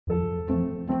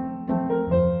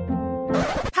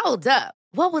Hold up.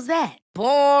 What was that?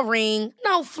 Boring.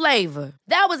 No flavor.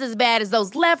 That was as bad as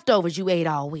those leftovers you ate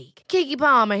all week. Keke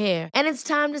Palmer here, and it's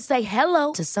time to say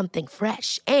hello to something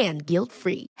fresh and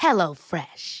guilt-free. Hello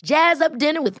Fresh. Jazz up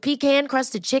dinner with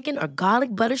pecan-crusted chicken or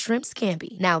garlic butter shrimp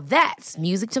scampi. Now that's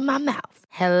music to my mouth.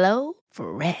 Hello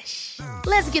Fresh.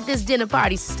 Let's get this dinner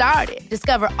party started.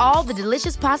 Discover all the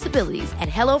delicious possibilities at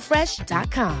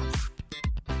hellofresh.com.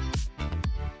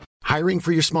 Hiring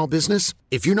for your small business?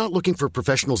 If you're not looking for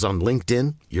professionals on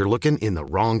LinkedIn, you're looking in the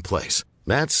wrong place.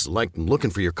 That's like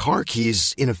looking for your car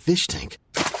keys in a fish tank.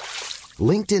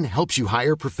 LinkedIn helps you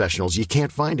hire professionals you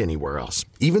can't find anywhere else,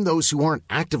 even those who aren't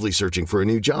actively searching for a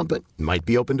new job but might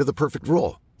be open to the perfect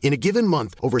role. In a given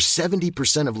month, over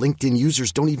 70% of LinkedIn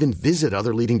users don't even visit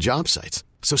other leading job sites.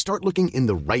 So start looking in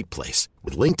the right place.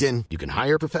 With LinkedIn, you can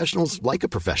hire professionals like a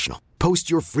professional. Post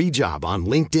your free job on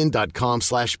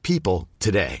linkedin.com/people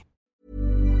today.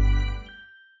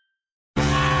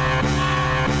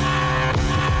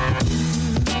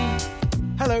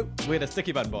 Hello, we're the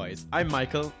Sticky Bun Boys. I'm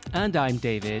Michael. And I'm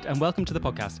David, and welcome to the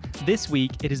podcast. This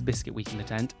week, it is Biscuit Week in the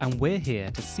tent, and we're here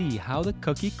to see how the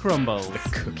cookie crumbles. The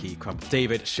cookie crumbles.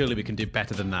 David, surely we can do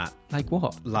better than that. Like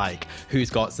what? Like, who's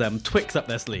got some Twix up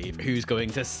their sleeve? Who's going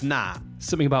to snap?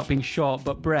 Something about being short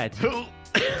but bread.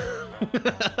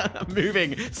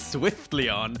 Moving swiftly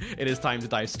on, it is time to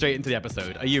dive straight into the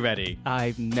episode. Are you ready?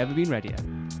 I've never been readier.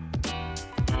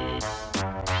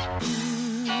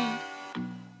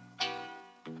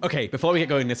 Okay, before we get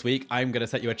going this week, I'm going to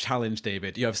set you a challenge,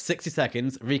 David. You have 60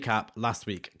 seconds. Recap last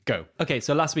week. Go. Okay,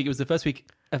 so last week it was the first week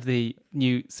of the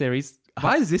new series.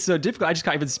 Why is this so difficult? I just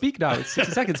can't even speak now. It's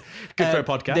 60 seconds. Good for a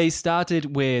podcast. They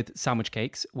started with sandwich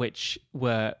cakes, which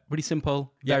were really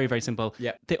simple, very, very simple.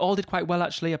 Yep. They all did quite well,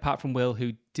 actually, apart from Will,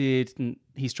 who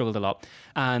he struggled a lot.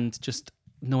 And just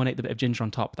no one ate the bit of ginger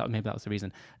on top. Maybe that was the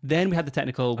reason. Then we had the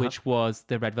technical, which was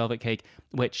the red velvet cake,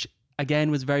 which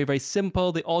again was very, very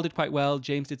simple. They all did quite well.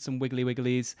 James did some wiggly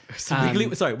wigglies. Wiggly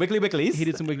wigglies? He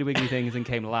did some wiggly wiggly things and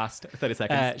came last. 30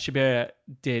 seconds.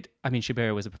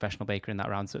 Shabira was a professional baker in that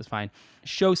round, so it was fine.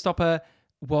 Showstopper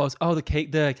was, the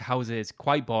cake, the houses,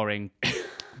 quite boring.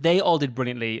 They all did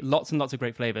brilliantly, lots and lots of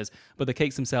great flavours, but the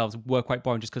cakes themselves were quite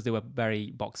boring just because they were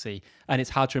very boxy. And it's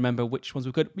hard to remember which ones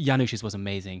were good. Janusz's was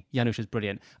amazing. Janusz was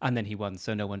brilliant. And then he won,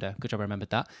 so no wonder. Good job I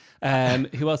remembered that.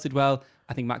 Who else did well?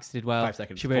 I think Max did well. 5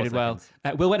 seconds. Shabira did well.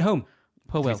 Will went home.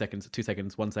 Poor Will. 3 seconds, 2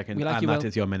 seconds, 1 second, We like and you, that Will.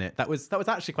 is your minute. That was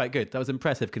actually quite good. That was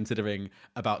impressive considering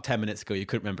about 10 minutes ago you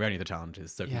couldn't remember any of the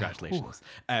challenges, so congratulations.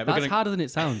 That's harder than it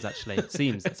sounds, actually. It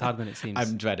seems. It's harder than it seems.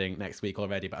 I'm dreading next week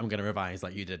already, but I'm going to revise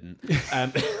like you didn't.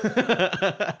 We're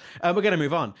going to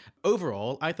move on.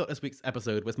 Overall, I thought this week's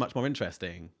episode was much more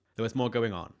interesting. There was more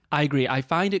going on. I agree. I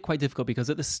find it quite difficult because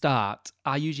at the start,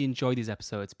 I usually enjoy these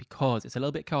episodes because it's a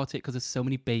little bit chaotic because there's so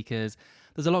many bakers.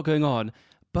 There's a lot going on.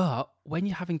 But when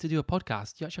you're having to do a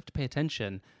podcast, you actually have to pay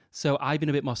attention. So I've been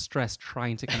a bit more stressed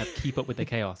trying to kind of keep up with the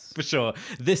chaos. For sure.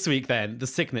 This week then, the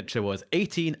signature was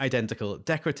 18 identical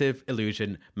decorative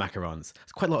illusion macarons.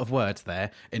 It's quite a lot of words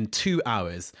there in 2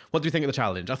 hours. What do you think of the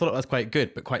challenge? I thought it was quite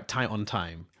good, but quite tight on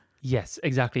time. Yes,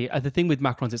 exactly. The thing with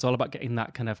macarons, it's all about getting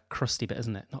that kind of crusty bit,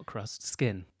 isn't it? Not crust,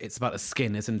 skin. It's about the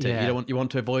skin, isn't it? Yeah. You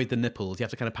want to avoid the nipples. You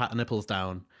have to kind of pat the nipples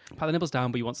down. Pat the nipples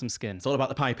down, but you want some skin. It's all about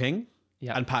the piping.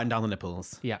 Yeah. And patting down the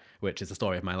nipples. Yeah. Which is the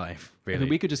story of my life, really. I mean,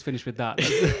 we could just finish with that.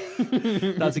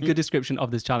 That's a good description of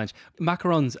this challenge.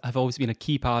 Macarons have always been a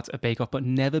key part of Bake Off, but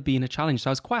never been a challenge. So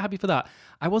I was quite happy for that.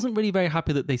 I wasn't really very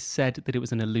happy that they said that it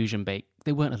was an illusion bake.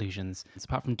 They weren't illusions. It's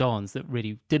apart from Dawn's that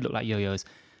really did look like yo-yos.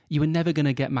 You were never going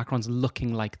to get macarons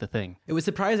looking like the thing. It was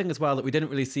surprising as well that we didn't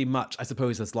really see much. I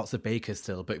suppose there's lots of bakers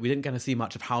still, but we didn't get to see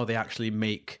much of how they actually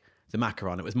make the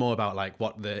macaron. It was more about like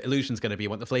what the illusion's going to be,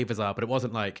 what the flavors are, but it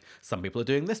wasn't like some people are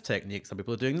doing this technique, some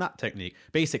people are doing that technique.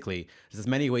 Basically, there's as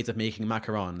many ways of making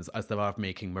macarons as there are of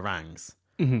making meringues.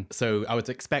 Mm-hmm. So I was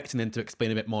expecting them to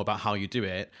explain a bit more about how you do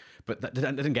it, but I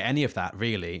didn't get any of that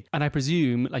really. And I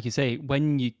presume, like you say,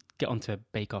 when you get onto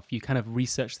Bake Off, you kind of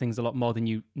research things a lot more than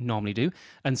you normally do.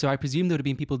 And so I presume there would have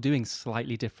been people doing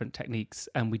slightly different techniques,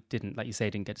 and we didn't, like you say,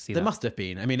 didn't get to see that. There must have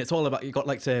been. I mean, it's all about, you got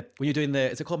like to, when you're doing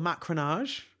is it called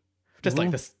macronage? Just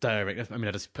like the stirring. I mean,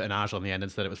 I just put an age on the end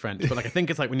and said it was French. But like, I think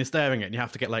it's like when you're stirring it and you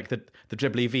have to get like the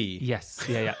dribbly V. Yes,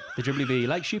 yeah. The dribbly V.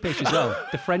 Like choux pastry as well.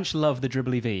 The French love the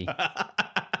dribbly V.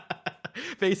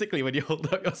 Basically, when you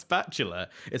hold out your spatula,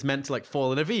 it's meant to like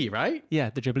fall in a V, right? Yeah,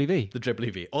 the dribbly V. The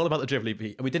dribbly V. All about the dribbly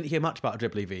V. And we didn't hear much about a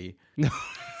dribbly V. No.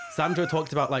 Sandro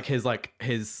talked about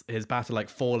his batter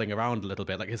falling around a little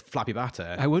bit, like his flappy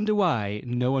batter. I wonder why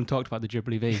no one talked about the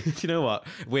dribbly V. Do you know what?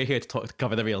 We're here to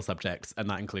cover the real subjects, and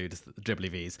that includes the dribbly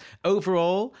Vs.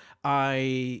 Overall,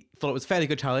 I thought it was a fairly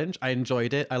good challenge. I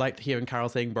enjoyed it. I liked hearing Carol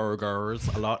saying burgers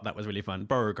a lot. That was really fun.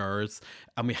 Burgers.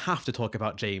 And we have to talk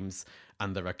about James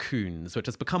and the raccoons, which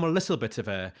has become a little bit of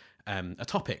a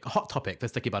hot topic for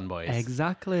Sticky Bun Boys.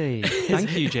 Exactly.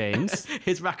 Thank you, James.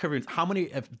 His raccoons. How many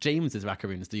of James's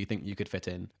raccoons do you think you could fit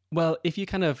in? Well, if you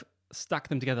kind of stack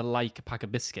them together like a pack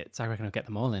of biscuits, I reckon I'll get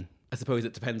them all in. I suppose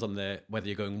it depends on whether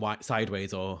you're going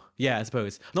sideways or... Yeah, I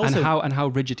suppose. And, also, and how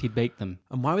rigid he'd bake them.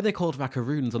 And why were they called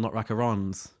rackaroons or not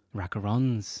rackarons?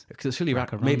 Rackarons. Because it's really...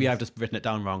 Maybe I've just written it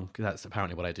down wrong, because that's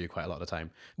apparently what I do quite a lot of the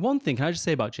time. One thing, can I just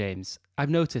say about James? I've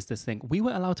noticed this thing. We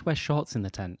weren't allowed to wear shorts in the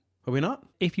tent. Were we not?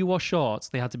 If you wore shorts,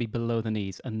 they had to be below the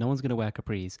knees, and no one's going to wear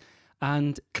capris.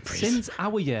 And since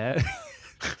our year...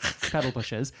 pedal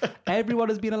pushers, everyone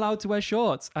has been allowed to wear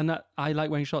shorts, and I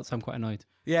like wearing shorts, so I'm quite annoyed.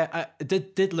 Yeah,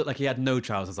 it did look like he had no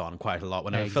trousers on quite a lot.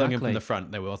 When I was filming him from the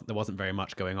front, there wasn't very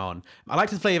much going on. I liked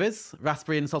his flavours,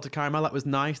 raspberry and salted caramel. That was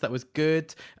nice, that was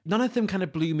good. None of them kind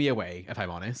of blew me away, if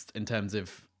I'm honest, in terms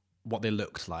of what they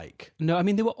looked like. No, I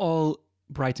mean, they were all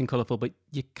bright and colourful, but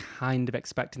you're kind of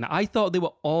expecting that. I thought they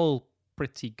were all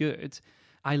pretty good.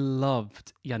 I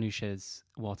loved Janusz's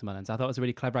watermelons. I thought it was a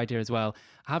really clever idea as well.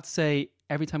 I have to say,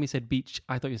 every time he said beach,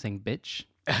 I thought you were saying bitch.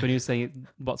 When he was saying,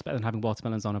 what's better than having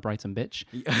watermelons on a Brighton bitch?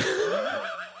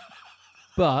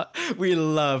 But... we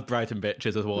love Brighton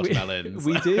bitches with watermelons.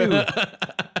 We do.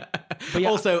 But yeah,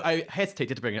 also, I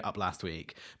hesitated to bring it up last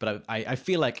week, but I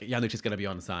feel like Janusz is going to be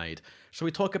on side. Shall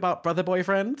we talk about brother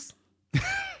boyfriends?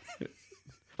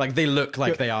 They look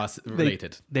like they are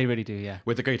related. They really do, yeah.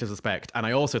 With the greatest respect. And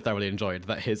I also thoroughly enjoyed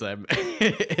that his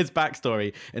his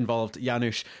backstory involved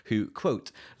Janusz, who,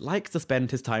 quote, likes to spend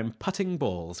his time putting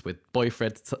balls with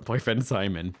boyfriend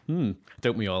Simon.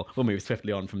 Don't we all? We'll move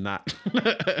swiftly on from that.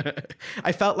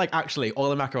 I felt like, actually, all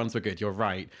the macarons were good. You're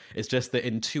right. It's just that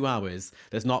in 2 hours,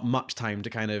 there's not much time to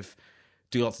kind of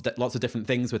do lots of different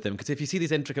things with them. Because if you see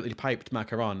these intricately piped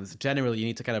macarons, generally you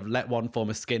need to kind of let one form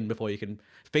a skin before you can...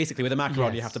 Basically, with a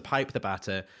macaron, you have to pipe the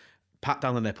batter, pat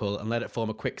down the nipple, and let it form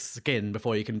a quick skin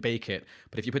before you can bake it.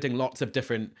 But if you're putting lots of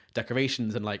different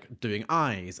decorations and doing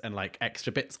eyes and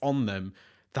extra bits on them,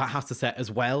 that has to set as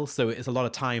well. So it's a lot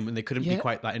of time, and they couldn't be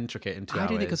quite that intricate in 2 hours. I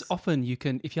did it because often you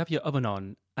can, if you have your oven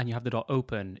on and you have the door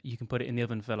open, you can put it in the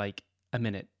oven for a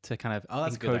minute to kind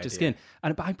of encourage the skin.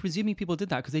 But I'm presuming people did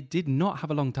that because they did not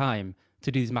have a long time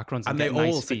to do these macarons and get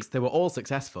nice feet. They were all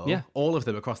successful. Yeah. All of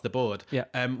them across the board. Yeah.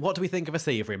 What do we think of a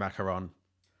savoury macaron?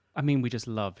 I mean, we just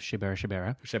love Shibera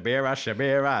Shibera. Shibera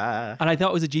Shibera. And I thought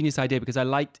it was a genius idea because I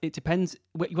liked, it depends,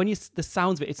 when you, the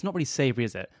sounds of it, it's not really savoury,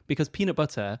 is it? Because peanut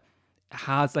butter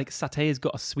has, satay has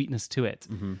got a sweetness to it.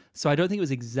 Mm-hmm. So I don't think it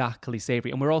was exactly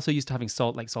savoury. And we're also used to having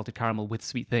salt, like salted caramel with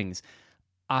sweet things.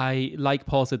 Like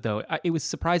Paul said, though, it was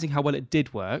surprising how well it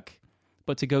did work,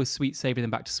 but to go sweet, savoury,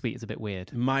 then back to sweet is a bit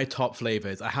weird. My top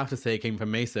flavours, I have to say, came from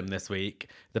Mason this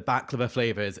week. The baklava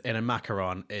flavours in a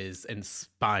macaron is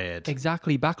inspired.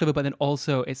 Exactly, baklava, but then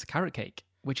also it's carrot cake,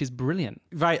 which is brilliant.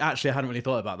 Right, actually, I hadn't really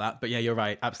thought about that, but yeah, you're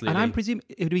right, absolutely. And I'm presuming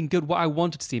it would have been good. What I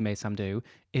wanted to see Mason do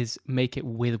is make it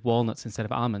with walnuts instead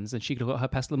of almonds, and she could have got her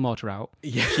pestle and mortar out.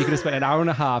 Yeah. She could have spent an hour and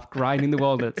a half grinding the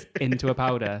walnuts into a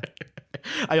powder.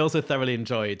 I also thoroughly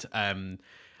enjoyed,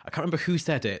 I can't remember who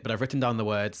said it, but I've written down the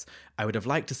words, I would have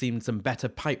liked to see some better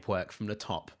pipe work from the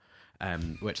top,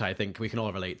 which I think we can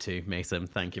all relate to. Mason,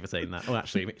 thank you for saying that. Oh,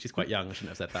 actually, she's quite young. I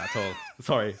shouldn't have said that at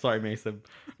all. Sorry, Mason.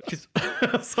 She's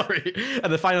sorry.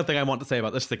 And the final thing I want to say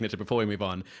about this signature before we move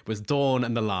on was Dawn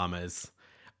and the llamas.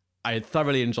 I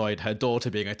thoroughly enjoyed her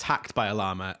daughter being attacked by a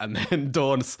llama and then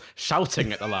Dawn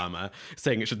shouting at the llama,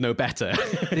 saying it should know better.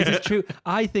 This is true.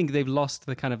 I think they've lost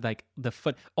the kind of the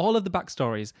fun. All of the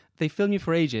backstories, they film you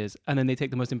for ages and then they take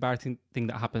the most embarrassing thing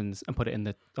that happens and put it in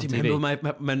the on Do you TV.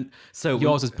 remember so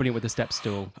yours was brilliant with the step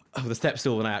stool. Oh, the step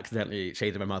stool when I accidentally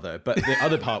shaded my mother. But the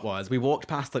other part was we walked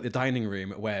past the dining room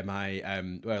where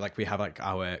where we have our,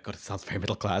 God, it sounds very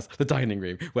middle class, the dining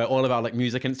room where all of our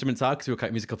music instruments are because we were quite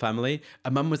a musical family.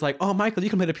 And Mum was like, oh, Michael, you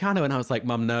can play the piano. And I was like,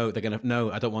 Mum, no,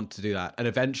 I don't want to do that. And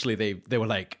eventually they were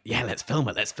like, yeah, let's film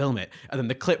it. And then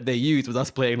the clip they used was us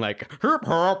playing herp,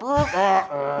 herp,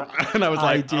 and I was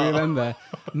like, I do remember.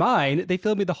 Mine, they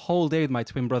filmed me the whole day with my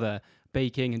twin brother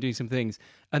baking and doing some things.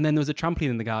 And then there was a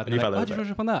trampoline in the garden. Why did you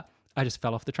rush up on that? I just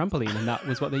fell off the trampoline and that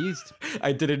was what they used.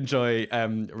 I did enjoy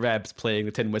Rebs playing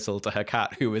the tin whistle to her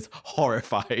cat, who was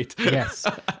horrified. Yes.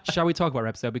 Shall we talk about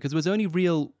Rebs though? Because there was only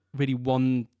really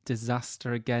one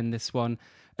disaster again, this one.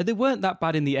 They weren't that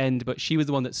bad in the end, but she was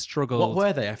the one that struggled. What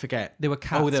were they? I forget. They were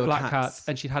cats, they were black cats,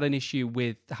 and she'd had an issue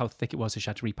with how thick it was, so she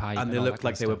had to repipe. And they looked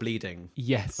like they were bleeding.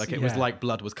 Yes. Like it was like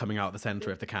blood was coming out the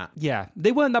centre of the cat. Yeah,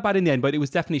 they weren't that bad in the end, but it was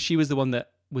definitely, she was the one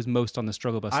that was most on the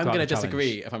struggle bus. I'm going to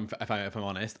disagree if I'm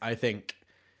honest. I think,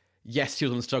 yes, she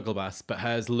was on the struggle bus, but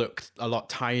hers looked a lot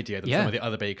tidier than some of the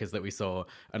other bakers that we saw.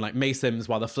 And like Mason's,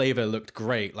 while the flavour looked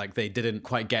great, like they didn't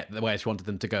quite get where she wanted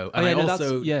them to go. And I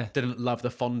also didn't love the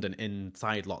fondant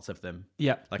inside lots of them.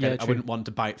 Yeah. Like I wouldn't want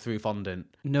to bite through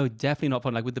fondant. No, definitely not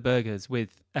fondant. Like with the burgers, with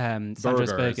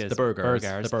Sandra's burgers.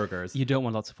 The burgers. You don't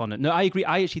want lots of fondant. No, I agree.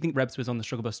 I actually think Rebs was on the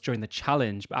struggle bus during the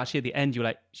challenge, but actually at the end, you were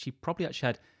like, she probably actually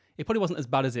had... It probably wasn't as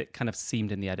bad as it kind of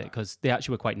seemed in the edit because they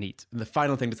actually were quite neat. And the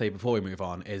final thing to say before we move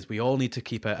on is we all need to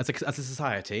keep as a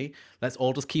society, let's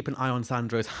all just keep an eye on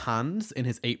Sandro's hands in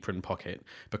his apron pocket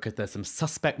because there's some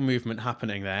suspect movement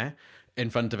happening there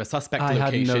in front of a suspect location. I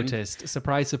hadn't noticed.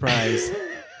 Surprise, surprise,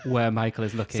 where Michael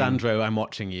is looking. Sandro, I'm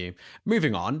watching you.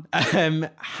 Moving on,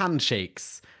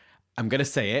 handshakes. I'm going to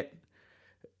say it.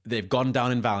 They've gone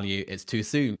down in value. It's too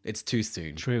soon. It's too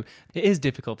soon. True. It is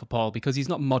difficult for Paul because he's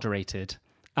not moderated.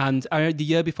 And the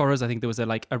year before us, I think there was a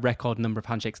record number of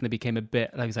handshakes and they became a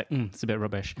bit, like, it's like, it's a bit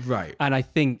rubbish. Right. And I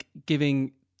think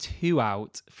giving 2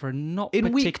 out for a not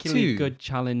in particularly good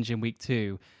challenge in week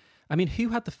 2. I mean, who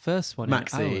had the first one?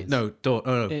 Maxi. No.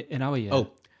 In our year.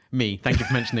 Oh, me. Thank you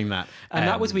for mentioning that. And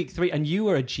that was week 3, and you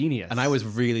were a genius. And I was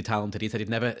really talented. He said he'd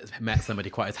never met somebody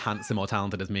quite as handsome or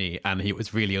talented as me, and he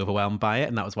was really overwhelmed by it,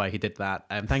 and that was why he did that.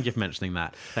 Thank you for mentioning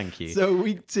that. Thank you. So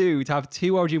week 2, to have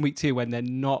 2 Origin week 2 when they're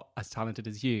not as talented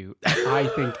as you,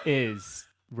 I think is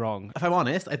wrong. If I'm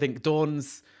honest, I think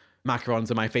Dawn's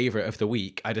macarons are my favourite of the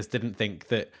week. I just didn't think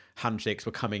that handshakes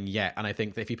were coming yet, and I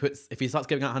think that if he starts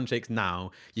giving out handshakes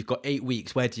now, you've got 8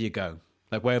 weeks. Where do you go?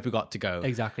 Like, where have we got to go?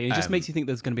 Exactly. It just makes you think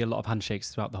there's going to be a lot of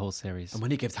handshakes throughout the whole series. And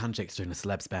when he gives handshakes during the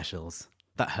celeb specials,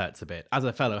 that hurts a bit. As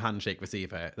a fellow handshake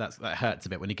receiver, that hurts a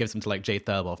bit. When he gives them to, like, Jay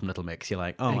Thurble from Little Mix, you're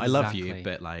like, oh, exactly. I love you,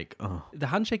 but, like, oh. The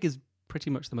handshake is pretty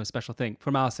much the most special thing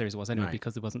from our series, was anyway,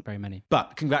 because there wasn't very many.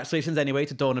 But congratulations anyway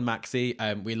to Dawn and Maxi.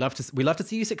 We love to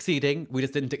see you succeeding. We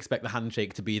just didn't expect the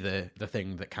handshake to be the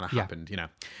thing that kind of happened, you know.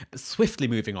 Swiftly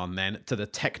moving on then to the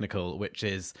technical, which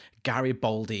is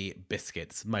Garibaldi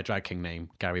biscuits. My drag king name,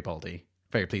 Garibaldi.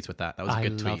 Very pleased with that. That was a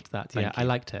good tweet. I loved that. Yeah, I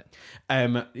liked it.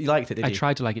 You liked it, did you? I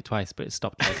tried to like it twice, but it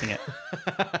stopped liking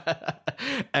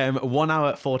it. 1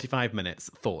 hour, 45 minutes.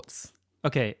 Thoughts?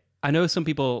 Okay, I know some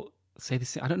people say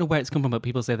this. I don't know where it's come from, but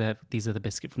people say that these are the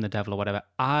biscuit from the devil or whatever.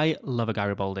 I love a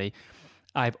Garibaldi.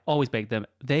 I've always baked them.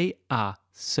 They are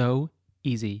so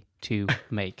easy to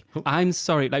make. I'm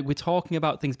sorry, like, we're talking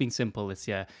about things being simple this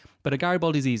year, but a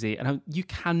Garibaldi is easy, and you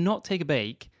cannot take a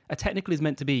bake. A technical is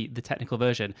meant to be the technical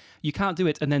version. You can't do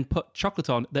it and then put chocolate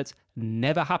on that's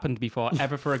never happened before,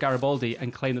 ever, for a Garibaldi,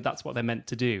 and claim that that's what they're meant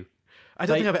to do. I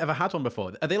don't think I've ever had one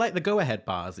before. Are they like the go-ahead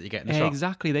bars that you get in the shop?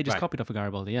 Exactly. They just copied off a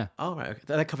Garibaldi, yeah. Oh, right. Okay.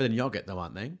 They're covered in yogurt, though,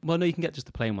 aren't they? Well, no, you can get just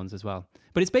the plain ones as well.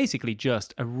 But it's basically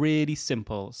just a really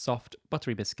simple, soft,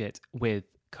 buttery biscuit with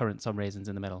currants on raisins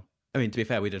in the middle. I mean, to be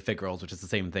fair, we did fig rolls, which is the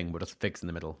same thing, with just figs in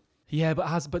the middle. Yeah,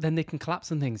 but then they can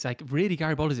collapse and things. Like, really,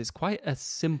 Garibaldi's, it's quite a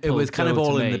simple. It was kind of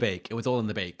all in the bake. It was all in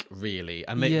the bake, really.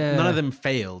 And none of them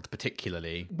failed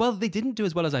particularly. Well, they didn't do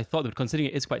as well as I thought they would, considering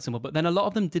it is quite simple. But then a lot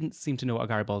of them didn't seem to know what a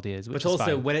Garibaldi is. But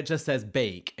also, when it just says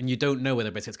bake, and you don't know whether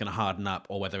a biscuit's going to harden up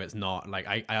or whether it's not, like,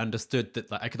 I understood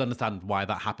that. Like, I could understand why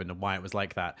that happened and why it was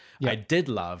like that. Yeah. I did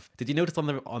you notice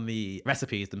on the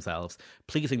recipes themselves,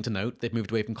 pleasing to note, they've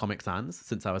moved away from Comic Sans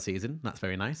since our season. That's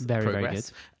very nice. Very, very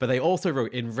good. But they also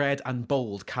wrote in red and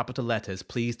bold capital letters,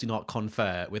 please do not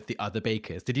confer with the other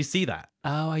bakers. Did you see that?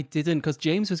 Oh, I didn't, because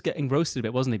James was getting roasted a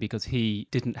bit, wasn't he? Because he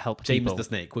didn't help people. James the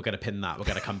Snake. We're going to pin that. We're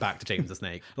going to come back to James the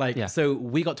Snake. So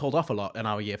we got told off a lot in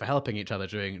our year for helping each other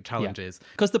during challenges.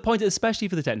 Because the point, especially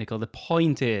for the technical, the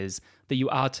point is that you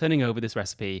are turning over this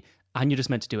recipe and you're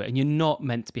just meant to do it, and you're not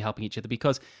meant to be helping each other,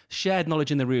 because shared knowledge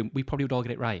in the room, we probably would all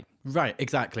get it right. Right,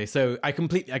 exactly. So I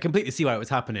completely see why it was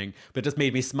happening, but it just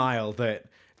made me smile that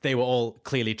they were all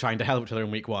clearly trying to help each other in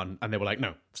week 1, and they were like,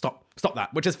 no, stop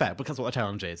that, which is fair, because that's what the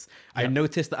challenge is. Yep. I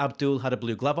noticed that Abdul had a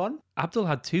blue glove on. Abdul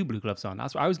had 2 blue gloves on.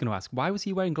 That's what I was going to ask. Why was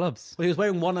he wearing gloves? Well, he was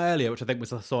wearing one earlier, which I think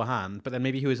was a sore hand, but then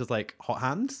maybe he was just like, hot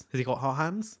hands? Has he got hot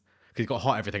hands? Because he's got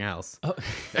hot everything else. Oh.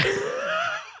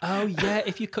 Oh, yeah,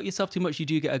 if you cut yourself too much, you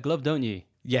do get a glove, don't you?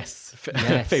 Yes.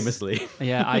 Famously.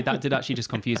 Yeah, that did actually just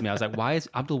confuse me. I was like, why is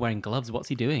Abdul wearing gloves? What's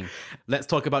he doing? Let's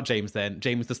talk about James then.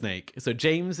 James the Snake. So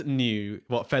James knew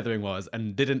what feathering was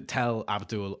and didn't tell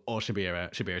Abdul or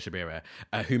Shabira,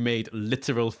 who made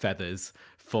literal feathers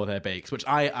for their bakes, which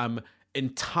I am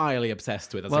entirely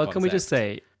obsessed with as a concept. Can we just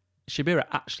say, Shabira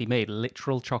actually made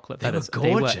literal chocolate They were feathers.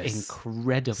 gorgeous. They were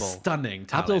incredible. Stunning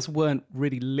talent. Abdul's weren't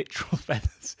really literal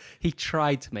feathers. He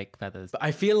tried to make feathers. But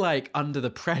I feel like under the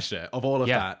pressure of all of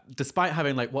Yeah. that, despite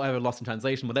having like whatever lost in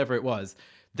translation, whatever it was,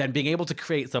 then being able to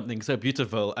create something so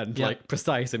beautiful and like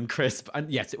precise and crisp. And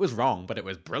yes, it was wrong, but it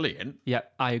was brilliant. Yeah,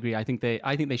 I agree. I think they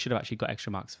should have actually got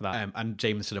extra marks for that. And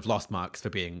James should have lost marks for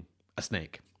being a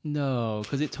snake. No,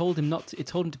 because it told him not. It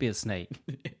told him to be a snake.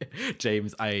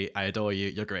 James, I adore you.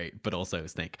 You're great, but also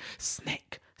snake.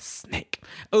 Snake.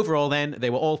 Overall, then,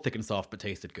 they were all thick and soft, but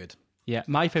tasted good. Yeah,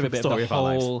 my favorite bit of Story the of our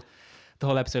lives.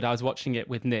 whole episode. I was watching it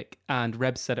with Nick, and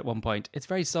Reb said at one point, "It's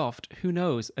very soft. Who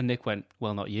knows?" And Nick went,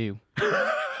 "Well, not you."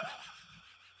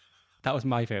 That was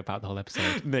my favorite part of the whole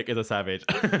episode. Nick is a savage.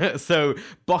 So,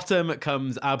 bottom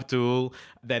comes Abdul.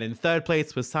 Then in third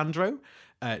place was Sandro.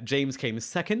 James came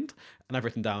second, and I've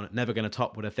written down never going to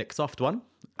top with a thick, soft one.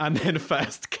 And then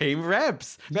first came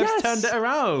Rebs. Rebs turned it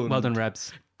around. Well done,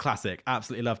 Rebs. Classic.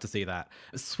 Absolutely love to see that.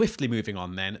 Swiftly moving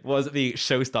on then was the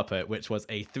showstopper, which was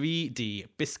a 3D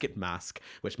biscuit mask,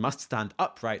 which must stand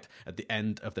upright at the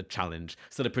end of the challenge.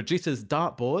 So the producer's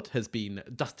dartboard has been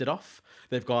dusted off.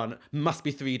 They've gone, must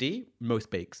be 3D.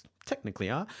 Most bakes technically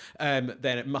are. Then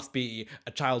it must be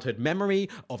a childhood memory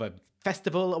of a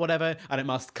festival or whatever, and it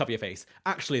must cover your face.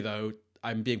 Actually, though,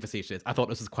 I'm being facetious. I thought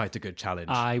this was quite a good challenge.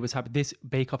 I was happy. This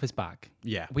Bake Off is back.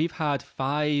 Yeah. We've had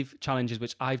 5 challenges,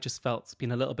 which I've just felt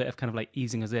been a little bit of kind of like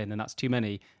easing us in, and that's too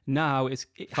many. Now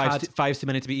Five's too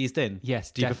many to be eased in? Yes,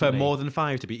 Do you prefer definitely. more than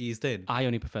 5 to be eased in? I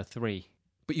only prefer 3.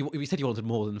 But you said you wanted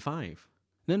more than 5.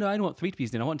 No, I don't want 3 to be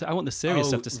eased in. I want the serious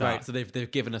stuff to start. Right, so they've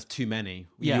given us too many.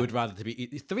 Yeah. You would rather to be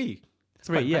 3. That's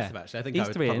 3, quite yeah. impressive, actually. I think Ease I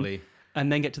would 3 in, probably...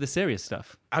 and then get to the serious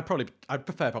stuff. I'd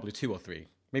prefer probably 2 or 3.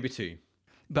 Maybe 2.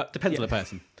 But Depends on the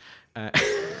person.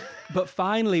 But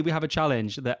finally, we have a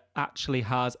challenge that actually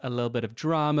has a little bit of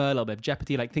drama, a little bit of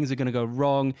jeopardy. Like things are going to go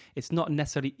wrong. It's not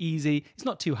necessarily easy. It's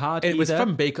not too hard. It was either.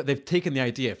 from Bake Off. They've taken the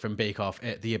idea from Bake Off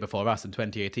the year before us in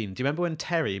 2018. Do you remember when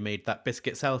Terry made that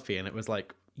biscuit selfie and it was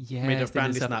like Yes, made of they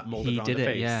brandy did snap molded he around did the it,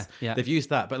 face? yeah. They've used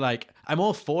that, but like I'm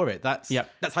all for it. That's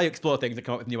Yep. that's how you explore things and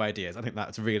come up with new ideas. I think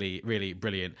that's really, really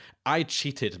brilliant. I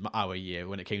cheated our year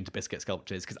when it came to biscuit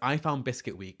sculptures because I found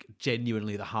Biscuit Week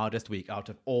genuinely the hardest week out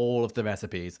of all of the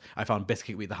recipes. I found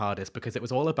Biscuit Week the hardest because it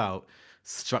was all about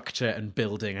structure and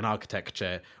building and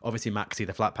architecture. Obviously, Maxie,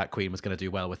 the flat pack queen, was going to do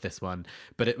well with this one,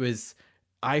 but it was.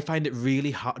 I find it really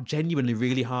hard, genuinely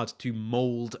really hard to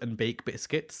mold and bake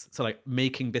biscuits. So like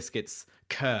making biscuits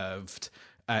curved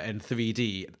in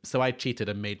 3D. So I cheated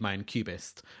and made mine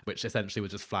cubist, which essentially was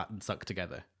just flat and stuck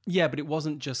together. Yeah, but it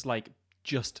wasn't just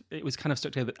it was kind of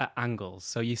stuck together at angles.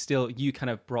 So you kind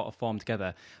of brought a form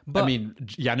together. But I mean,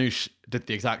 Janusz did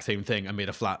the exact same thing and made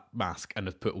a flat mask and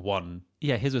has put one.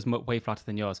 yeah, his was way flatter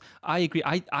than yours. I agree.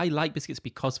 I like biscuits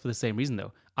because for the same reason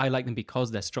though. I like them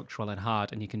because they're structural and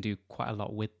hard and you can do quite a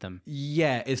lot with them.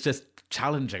 Yeah, it's just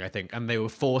challenging, I think. And they were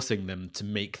forcing them to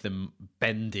make them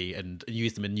bendy and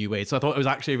use them in new ways. So I thought it was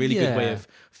actually a really good way of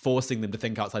forcing them to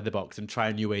think outside the box and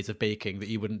try new ways of baking that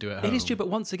you wouldn't do at home. It is true, but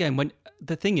once again, when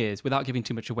the thing is, without giving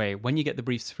too much away, when you get the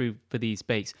briefs through for these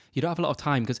bakes, you don't have a lot of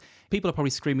time because people are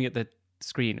probably screaming at the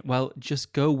screen. Well,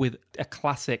 just go with a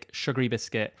classic sugary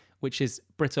biscuit, which is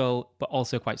brittle but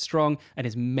also quite strong and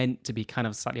is meant to be kind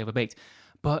of slightly overbaked.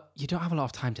 But you don't have a lot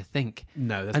of time to think.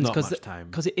 No, there's not much time.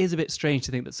 Because it is a bit strange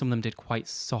to think that some of them did quite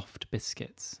soft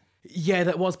biscuits. Yeah,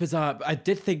 that was bizarre. I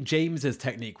did think James's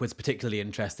technique was particularly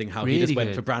interesting, how he just Really went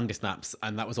good. for brandy snaps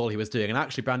and that was all he was doing. And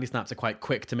actually, brandy snaps are quite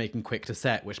quick to make and quick to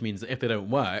set, which means that if they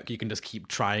don't work, you can just keep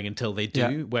trying until they do. Yeah.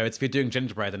 Whereas if you're doing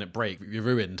gingerbread and it breaks, you're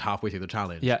ruined halfway through the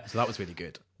challenge. Yeah. So that was really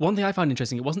good. One thing I found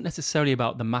interesting, it wasn't necessarily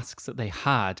about the masks that they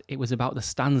had, it was about the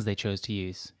stands they chose to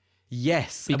use.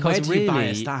 Yes, Because and where do you buy a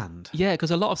really- stand? Yeah,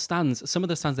 because a lot of stands, some of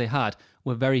the stands they had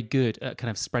were very good at kind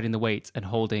of spreading the weight and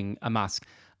holding a mask.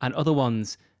 And other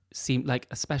ones seemed like,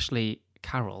 especially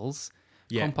Carol's,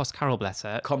 Compost Carol, bless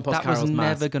her, Compost that Carol's was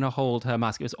never mask. going to hold her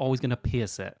mask. It was always going to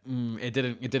pierce it. It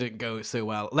didn't go so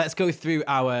well. Let's go through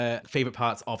our favourite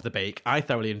parts of the bake. I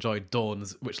thoroughly enjoyed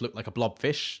Dawn's, which looked like a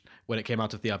blobfish when it came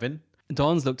out of the oven.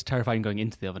 Dawn's looked terrifying going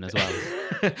into the oven as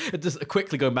well. Just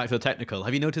quickly going back to the technical,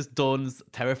 have you noticed Dawn's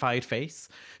terrified face?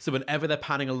 So whenever they're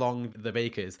panning along the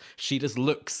bakers, she just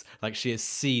looks like she has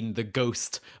seen the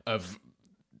ghost of,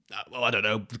 well, I don't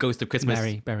know, the ghost of Christmas.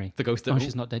 Mary Berry. The ghost of... Oh,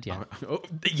 she's not dead yet.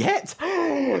 Yet?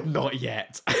 Not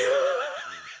yet.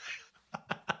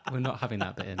 We're not having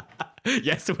that bit in.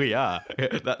 Yes, we are.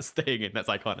 That's staying in. That's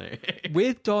iconic.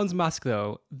 With Dawn's mask,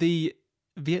 though, the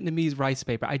Vietnamese rice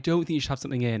paper, I don't think you should have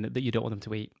something in that you don't want them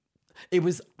to eat. It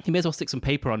was... He may as well stick some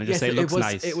paper on and just say it looks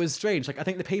nice. It was strange. Like, I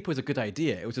think the paper was a good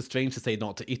idea. It was just strange to say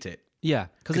not to eat it. Yeah,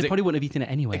 because they probably wouldn't have eaten it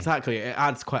anyway. Exactly. It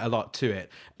adds quite a lot to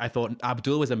it. I thought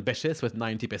Abdul was ambitious with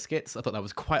 90 biscuits. I thought that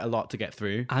was quite a lot to get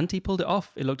through. And he pulled it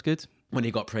off. It looked good. When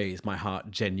he got praised, my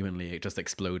heart genuinely just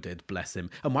exploded. Bless him.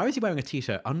 And why was he wearing a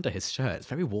t-shirt under his shirt? It's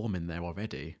very warm in there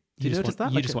already. Do you notice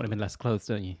that? You just want him in less clothes,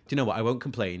 don't you? Do you know what? I won't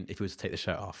complain if he was to take the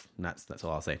shirt off. That's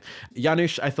all I'll say.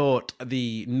 Janusz, I thought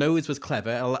the nose was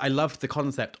clever. I loved the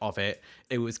concept of it.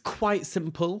 It was quite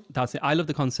simple. That's it. I love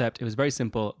the concept. It was very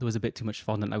simple. There was a bit too much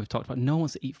fondant, like we've talked about. No one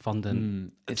wants to eat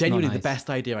fondant. Genuinely, nice. The best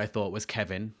idea I thought was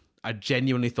Kevin. I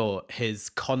genuinely thought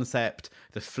his concept,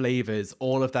 the flavours,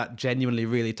 all of that genuinely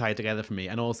really tied together for me.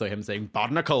 And also him saying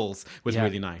barnacles was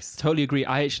really nice. Totally agree.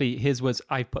 I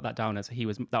put that down as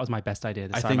that was my best idea.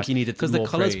 I think he needed because more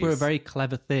the colours praise. were a very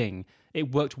clever thing.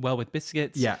 It worked well with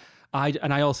biscuits. Yeah.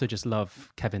 I also just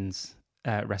love Kevin's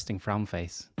resting frown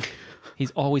face.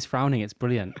 He's always frowning. It's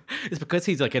brilliant. It's because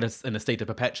he's like in a state of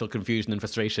perpetual confusion and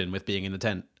frustration with being in the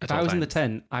tent. If I was in the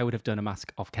tent, I would have done a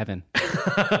mask of Kevin.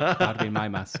 That would have been my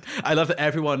mask. I love that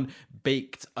everyone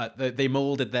baked, they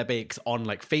moulded their bakes on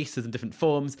like faces in different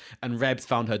forms, and Rebs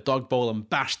found her dog bowl and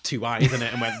bashed 2 eyes in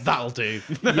it and went, that'll do.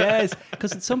 Yes,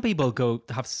 because some people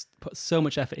put so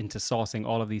much effort into sourcing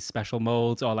all of these special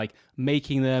molds or like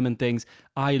making them and things.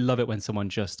 I love it when someone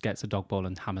just gets a dog bowl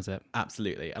and hammers it.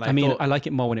 Absolutely. And I like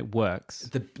it more when it works.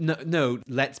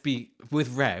 Let's be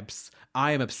with Rebs.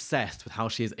 I am obsessed with how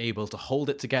she is able to hold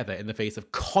it together in the face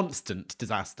of constant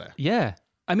disaster. Yeah.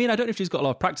 I mean, I don't know if she's got a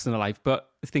lot of practice in her life,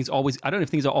 but I don't know if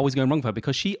things are always going wrong for her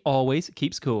because she always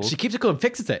keeps cool. She keeps it cool and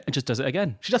fixes it. And just does it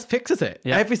again. She just fixes it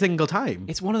every single time.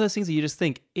 It's one of those things that you just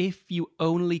think, if you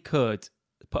only could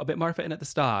put a bit more effort in at the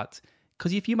start,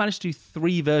 because if you manage to do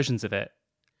 3 versions of it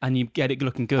and you get it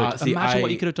looking good, imagine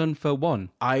what you could have done for 1.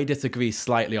 I disagree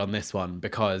slightly on this one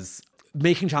because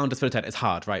making challenges for the tent is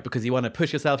hard, right? Because you want to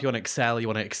push yourself, you want to excel, you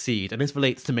want to exceed. And this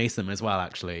relates to Mason as well,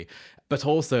 actually. But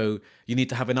also, you need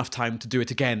to have enough time to do it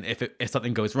again if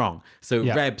something goes wrong. So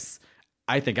Rebs,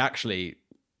 I think actually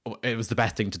it was the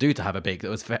best thing to do to have a bake that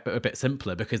was a bit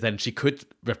simpler, because then she could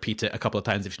repeat it a couple of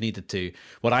times if she needed to.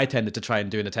 What I tended to try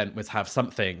and do in the tent was have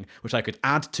something which I could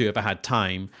add to if I had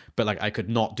time, but like I could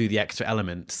not do the extra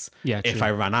elements if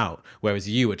I ran out. Whereas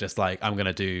you were just like, I'm going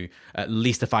to do at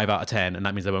least a 5 out of 10, and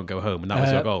that means I won't go home. And that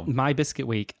was your goal. My biscuit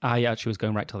week, I actually was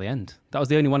going right till the end. That was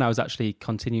the only one I was actually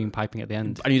continuing piping at the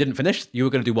end. And you didn't finish? You were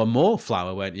going to do one more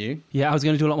flour, weren't you? Yeah, I was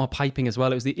going to do a lot more piping as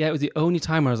well. It was the only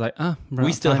time where I was like,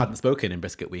 we still hadn't spoken in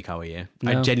biscuit week our year.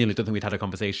 No. I genuinely don't think we'd had a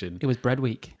conversation. It was bread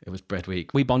week.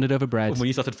 We bonded over bread. When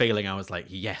you started failing, I was like,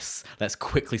 yes, let's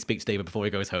quickly speak to David before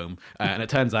he goes home. And it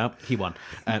turns out he won.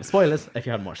 Spoilers if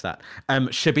you haven't watched that.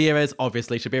 Shabira's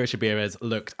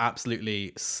looked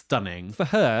absolutely stunning. For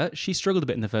her, she struggled a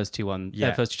bit in the first two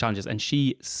challenges, and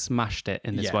she smashed it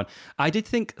in this one. I did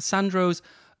think Sandro's,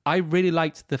 I really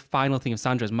liked the final thing of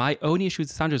Sandra's. My only issue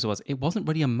with Sandra's was it wasn't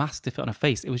really a mask to fit on her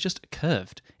face. It was just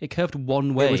curved. It curved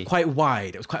one way. It was quite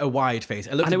wide. It was quite a wide face.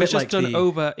 It looked and a it was bit just like done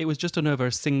over. It was just done over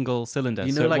a single cylinder.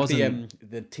 You know, so like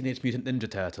the Teenage Mutant Ninja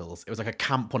Turtles. It was like a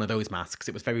camp one of those masks.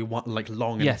 It was very like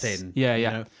long and thin. Yeah. You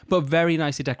know? But very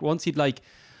nicely decorated. Once he'd like,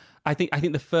 I think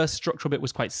the first structural bit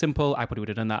was quite simple. I probably would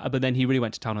have done that. But then he really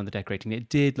went to town on the decorating. It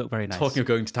did look very nice. Talking of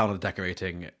going to town on the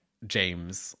decorating,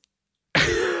 James.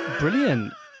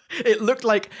 Brilliant. It looked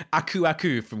like Aku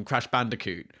Aku from Crash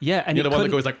Bandicoot. Yeah, and you're the one that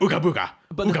goes like ooga booga.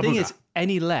 But the thing is,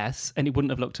 any less, and it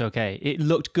wouldn't have looked okay. It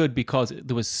looked good because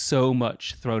there was so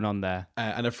much thrown on there.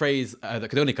 And a phrase that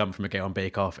could only come from a gay on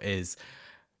Bake Off is,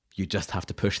 "You just have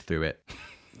to push through it."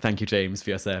 Thank you, James,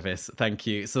 for your service. Thank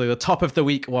you. So the top of the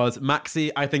week was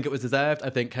Maxi. I think it was deserved.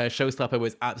 I think her showstopper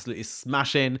was absolutely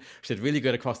smashing. She did really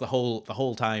good across the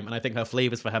whole time, and I think her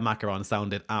flavors for her macaron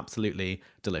sounded absolutely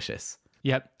delicious.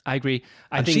 Yep, I agree.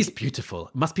 I think she's beautiful.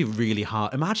 It must be really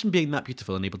hard. Imagine being that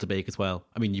beautiful and able to bake as well.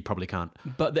 I mean, you probably can't.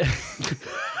 But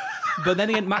but then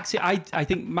again, Maxi, I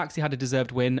think Maxi had a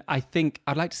deserved win. I think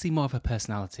I'd like to see more of her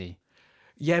personality.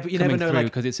 Yeah, but you never know,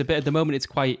 because it's a bit at the moment. It's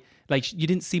quite like you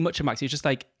didn't see much of Maxi. It's just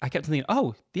like I kept thinking,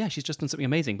 oh yeah, she's just done something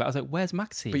amazing. But I was like, where's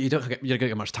Maxi? But you don't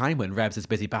get much time when Rebs is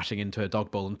busy bashing into a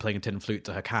dog bowl and playing a tin flute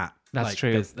to her cat. That's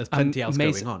true. There's plenty else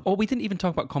going on. Oh, we didn't even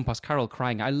talk about Compost Carol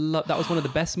crying. That was one of the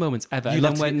best moments ever. You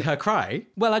loved her cry?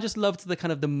 Well, I just loved the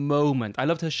kind of the moment. I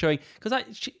loved her showing, because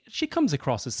she comes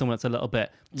across as someone that's a little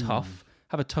bit tough.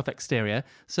 Have a tough exterior.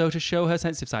 So to show her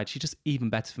sensitive side, she's just even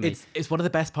better for me. It's one of the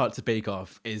best parts of Bake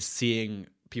Off is seeing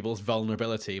people's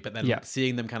vulnerability, but then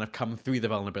seeing them kind of come through the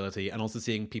vulnerability, and also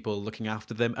seeing people looking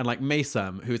after them, and like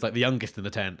Maysam, who's like the youngest in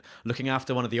the tent, looking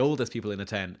after one of the oldest people in the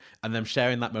tent, and them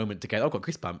sharing that moment together. I've got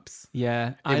goosebumps.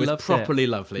 Yeah, it was properly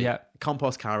lovely. Yeah.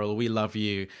 Compost Carol, we love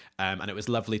you, and it was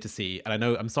lovely to see. And I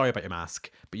know, I'm sorry about your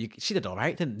mask, but she did all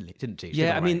right, didn't she?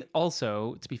 Yeah, I mean,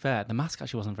 also, to be fair, the mask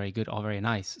actually wasn't very good or very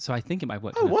nice, so I think it might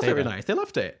work. Oh, was it very nice? They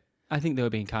loved it. I think they were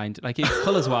being kind. Like,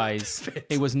 colours-wise,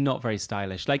 it was not very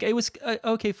stylish. Like, it was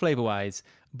okay flavour-wise,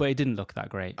 but it didn't look that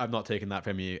great. I'm not taking that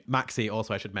from you. Maxi,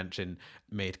 also, I should mention,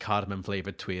 made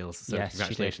cardamom-flavoured tweels. So yes,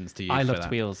 congratulations to you. I love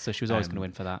tweels, so she was always going to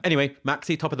win for that. Anyway,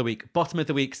 Maxi, top of the week. Bottom of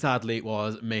the week, sadly,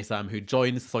 was Maysam, who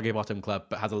joins the Soggy Bottom Club,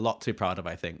 but has a lot to be proud of,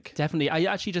 I think. Definitely.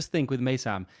 I actually just think with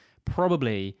Maysam,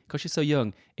 probably, because she's so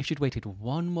young, if she'd waited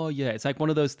one more year, it's like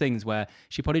one of those things where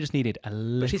she probably just needed a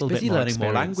little bit more. She's busy learning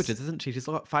more languages, isn't she? She's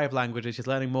got 5 languages. She's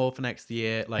learning more for next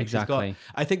year. Like, exactly.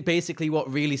 I think basically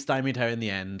what really stymied her in the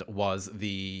end was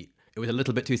it was a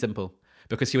little bit too simple,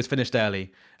 because she was finished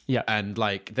early. Yeah. And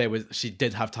like she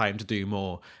did have time to do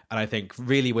more. And I think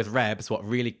really with Rebs, what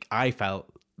really I felt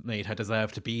made her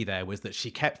deserve to be there was that she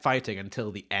kept fighting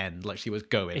until the end, like she was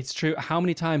going. It's true. How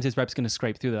many times is Rebs going to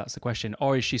scrape through? That's the question.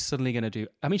 Or is she suddenly going to do...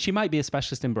 I mean, she might be a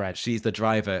specialist in bread. She's the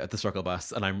driver at the struggle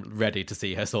bus, and I'm ready to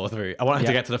see her soar through. I want her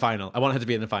to get to the final. I want her to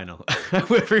be in the final.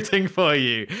 We're rooting for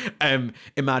you.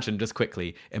 Imagine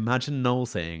Noel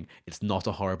saying, "It's not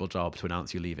a horrible job to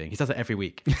announce you leaving." He says it every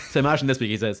week. So imagine this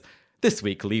week he says, "This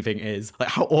week leaving is..." Like,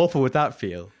 how awful would that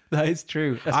feel? That is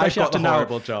true. Especially after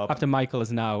horrible job. After Michael has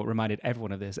now reminded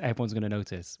everyone of this, everyone's going to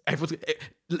notice.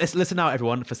 Listen now,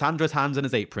 everyone, for Sandra's hands in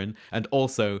his apron, and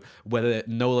also whether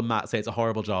Noel and Matt say it's a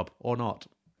horrible job or not.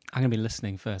 I'm going to be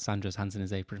listening for Sandra's hands in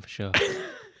his apron for sure.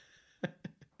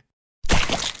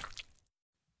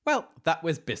 Well, that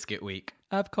was Biscuit Week.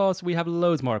 Of course, we have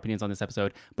loads more opinions on this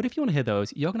episode, but if you want to hear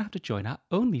those, you're going to have to join our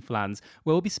OnlyFlans,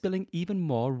 where we'll be spilling even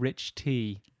more rich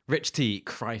tea. Rich tea,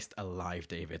 Christ alive,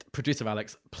 David. Producer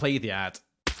Alex, play the ad.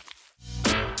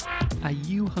 Are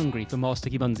you hungry for more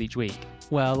sticky buns each week?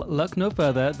 Well, look no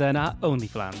further than our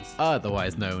OnlyFlans.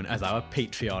 Otherwise known as our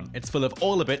Patreon. It's full of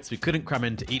all the bits we couldn't cram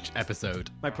into each episode.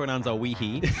 My pronouns are we,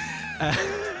 he.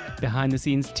 Behind the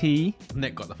scenes tea.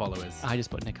 Nick got the followers. I just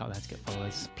put Nick out there to get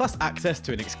followers. Plus access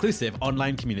to an exclusive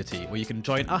online community where you can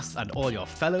join us and all your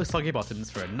fellow Soggy Bottoms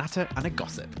for a natter and a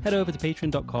gossip. Head over to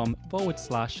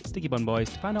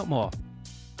patreon.com/stickybunboys to find out more.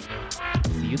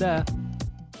 See you there.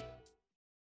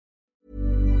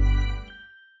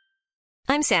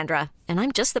 I'm Sandra, and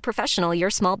I'm just the professional your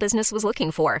small business was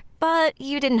looking for. But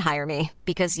you didn't hire me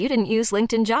because you didn't use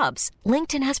LinkedIn Jobs.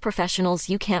 LinkedIn has professionals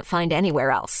you can't find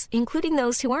anywhere else, including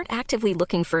those who aren't actively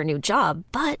looking for a new job,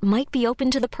 but might be open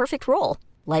to the perfect role,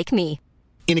 like me.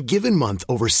 In a given month,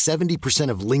 over 70%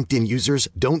 of LinkedIn users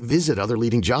don't visit other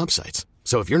leading job sites.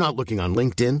 So if you're not looking on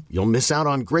LinkedIn, you'll miss out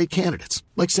on great candidates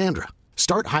like Sandra.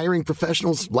 Start hiring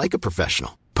professionals like a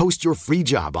professional. Post your free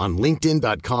job on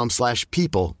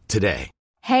linkedin.com/people today.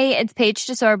 Hey, it's Paige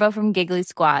DeSorbo from Giggly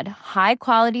Squad. High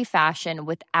quality fashion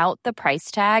without the price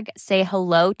tag. Say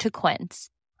hello to Quince.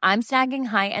 I'm snagging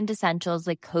high-end essentials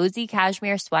like cozy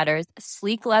cashmere sweaters,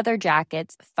 sleek leather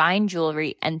jackets, fine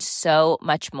jewelry, and so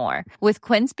much more. With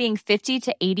Quince being 50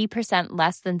 to 80%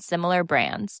 less than similar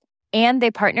brands. And they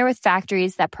partner with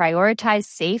factories that prioritize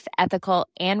safe, ethical,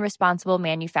 and responsible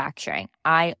manufacturing.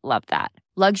 I love that.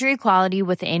 Luxury quality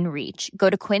within reach. Go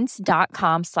to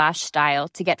quince.com/style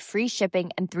to get free shipping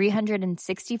and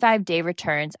 365-day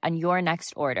returns on your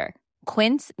next order.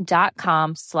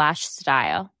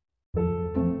 Quince.com/style.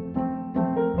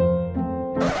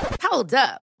 Hold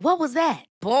up. What was that?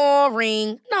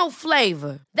 Boring. No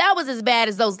flavor. That was as bad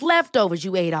as those leftovers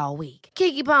you ate all week.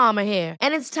 Keke Palmer here,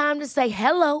 and it's time to say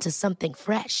hello to something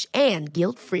fresh and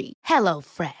guilt-free. Hello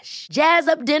Fresh. Jazz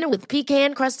up dinner with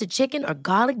pecan-crusted chicken or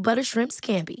garlic butter shrimp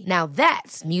scampi. Now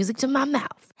that's music to my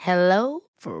mouth. Hello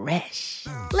Fresh.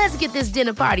 Let's get this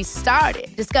dinner party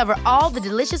started. Discover all the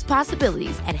delicious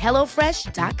possibilities at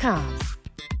hellofresh.com.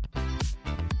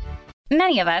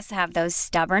 Many of us have those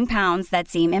stubborn pounds that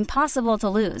seem impossible to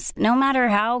lose, no matter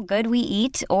how good we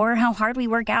eat or how hard we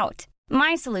work out.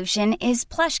 My solution is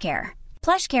PlushCare.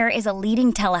 PlushCare is a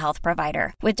leading telehealth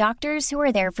provider with doctors who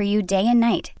are there for you day and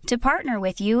night to partner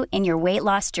with you in your weight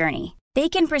loss journey. They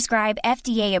can prescribe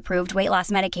FDA-approved weight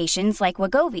loss medications like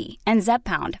Wegovy and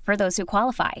Zepbound for those who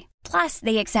qualify. Plus,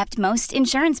 they accept most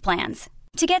insurance plans.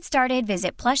 To get started,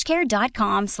 visit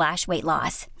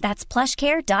plushcare.com/weightloss. That's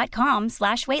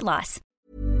plushcare.com/weightloss.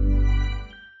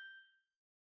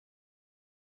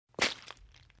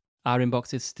 Our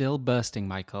inbox is still bursting,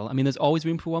 Michael. I mean, there's always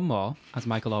room for one more, as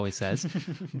Michael always says.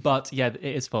 But yeah, it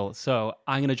is full. So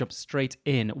I'm going to jump straight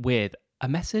in with a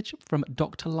message from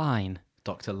Dr. Line.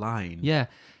 Dr. Line. Yeah.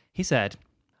 He said,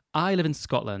 I live in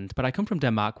Scotland, but I come from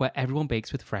Denmark where everyone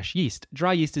bakes with fresh yeast.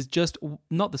 Dry yeast is just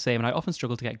not the same, and I often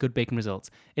struggle to get good baking results.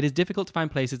 It is difficult to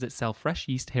find places that sell fresh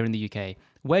yeast here in the UK.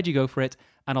 Where do you go for it?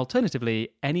 And alternatively,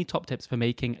 any top tips for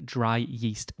making dry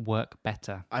yeast work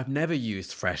better? I've never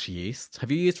used fresh yeast.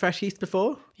 Have you used fresh yeast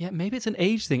before? Yeah, maybe it's an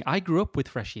age thing. I grew up with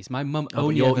fresh yeast. My mum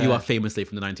only you ever... are famously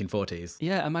from the 1940s.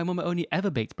 Yeah, and my mama only ever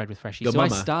baked bread with fresh yeast. Your so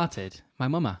mama? I started... My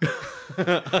mama.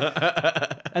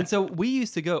 And so we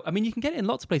used to go... I mean, you can get it in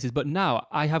lots of places, but now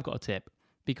I have got a tip.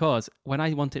 Because when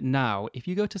I want it now, if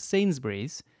you go to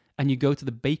Sainsbury's and you go to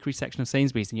the bakery section of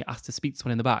Sainsbury's and you ask to speak to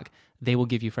someone in the back, they will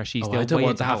give you fresh yeast. Oh, They'll I don't weigh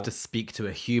want it to have out. to speak to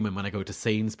a human when I go to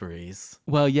Sainsbury's.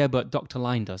 Well, yeah, but Dr.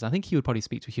 Line does. I think he would probably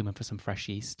speak to a human for some fresh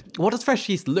yeast. What does fresh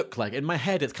yeast look like? In my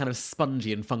head, it's kind of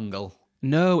spongy and fungal.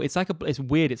 No, it's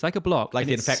weird. It's like a block. Like and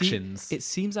the it infections. It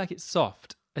seems like it's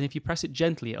soft. And if you press it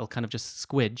gently, it'll kind of just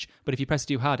squidge. But if you press it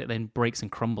too hard, it then breaks and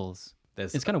crumbles.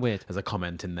 It's kind of weird. There's a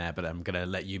comment in there, but I'm going to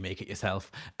let you make it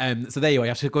yourself. So there you are. You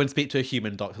have to go and speak to a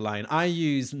human, Dr. Line. I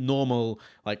use normal,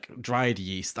 like, dried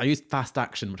yeast. I use fast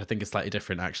action, which I think is slightly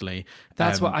different, actually.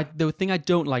 That's the thing I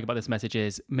don't like about this message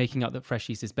is making out that fresh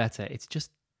yeast is better. It's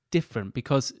just different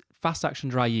because fast action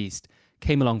dry yeast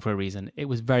came along for a reason. It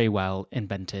was very well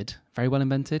invented.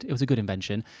 It was a good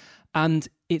invention. And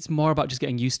it's more about just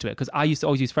getting used to it because I used to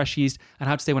always use fresh yeast. And I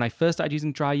have to say, when I first started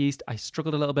using dry yeast, I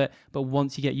struggled a little bit. But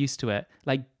once you get used to it,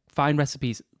 like find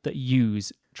recipes that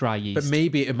use dry yeast. But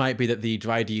maybe it might be that the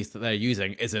dried yeast that they're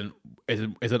using isn't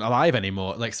alive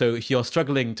anymore. Like, so if you're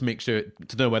struggling to make sure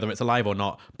to know whether it's alive or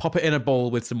not, pop it in a bowl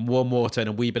with some warm water and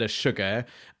a wee bit of sugar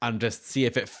and just see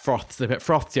if it froths. If it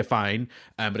froths, you're fine.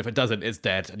 But if it doesn't, it's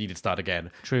dead and you need to start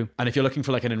again. True. And if you're looking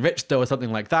for like an enriched dough or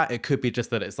something like that, it could be just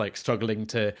that it's like struggling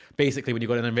to, basically when you've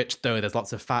got an enriched dough, there's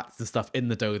lots of fats and stuff in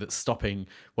the dough that's stopping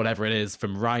whatever it is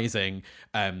from rising.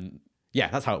 Yeah,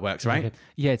 that's how it works, right? Okay.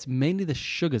 Yeah, it's mainly the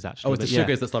sugars, actually. Oh, it's the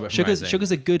sugars that stop it from rising. Sugars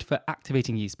are good for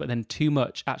activating yeast, but then too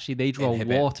much, actually, they draw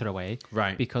Inhibit. water away.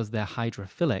 Right. Because they're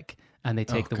hydrophilic, and they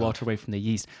take the God. water away from the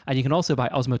yeast. And you can also buy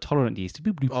osmotolerant yeast.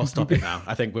 Oh, stop it now.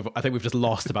 I think we've just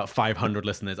lost about 500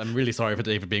 listeners. I'm really sorry for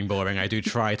David being boring. I do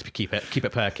try to keep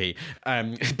it perky.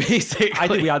 Basically, I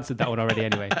think we answered that one already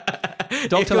anyway.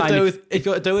 If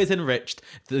your dough is enriched,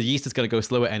 the yeast is going to go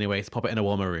slower anyway, so pop it in a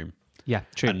warmer room. Yeah,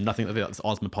 true. And nothing that's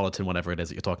osmopolitan, whatever it is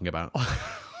that you're talking about.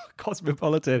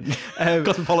 Cosmopolitan.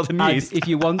 Cosmopolitan yeast. If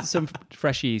you want some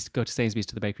fresh yeast, go to Sainsbury's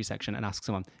to the bakery section and ask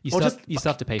someone. You still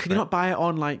have to pay for it. Can you not buy it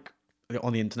on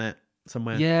the internet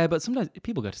somewhere? Yeah, but sometimes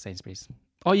people go to Sainsbury's.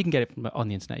 Or you can get it on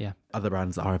the internet, yeah. Other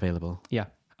brands are available. Yeah.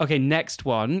 Okay, next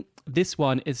one. This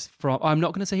one is from... I'm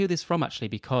not going to say who this is from, actually,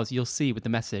 because you'll see with the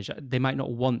message, they might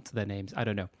not want their names. I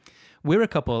don't know. We're a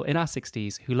couple in our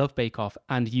 60s who love Bake Off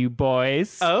and you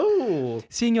boys. Oh.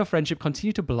 Seeing your friendship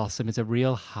continue to blossom is a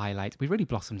real highlight. We've really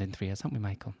blossomed in 3 years, haven't we,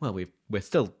 Michael? Well, we're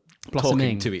still Blossoming.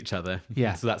 talking to each other.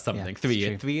 Yeah. So that's something. Yeah, 3 years.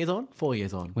 true. 3 years on? 4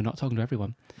 years on? We're not talking to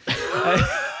everyone.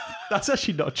 That's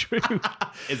actually not true.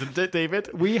 Isn't it, David?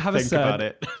 We have a son. Think about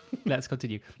it. Let's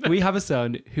continue. We have a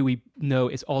son who we know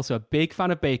is also a big fan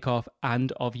of Bake Off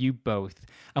and of you both.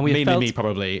 And we have Mainly felt... me,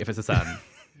 probably, if it's a son.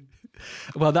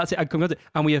 Well, that's it. I'm coming on to it.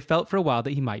 And we have felt for a while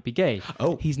that he might be gay.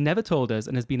 Oh. He's never told us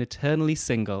and has been eternally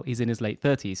single. He's in his late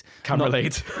 30s. Can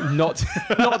relate. Not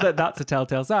that that's a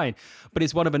telltale sign, but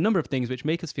it's one of a number of things which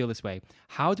make us feel this way.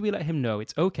 How do we let him know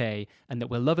it's okay and that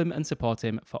we'll love him and support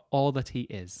him for all that he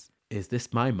is? Is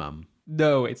this my mum?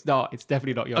 No, it's not. It's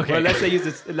definitely not your mum. Okay. Well,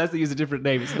 unless they use a different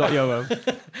name, it's not your mum.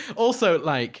 Also,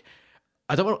 like,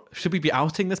 I don't want... Should we be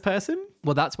outing this person?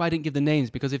 Well, that's why I didn't give the names,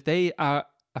 because if they are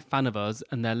a fan of us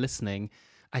and they're listening,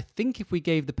 I think if we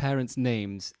gave the parents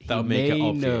names, he That would make may it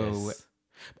obvious. know.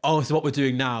 Oh, so what we're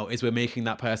doing now is we're making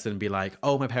that person be like,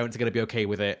 oh, my parents are going to be okay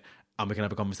with it, and we can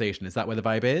have a conversation. Is that where the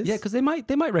vibe is? Yeah, because they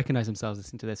might recognize themselves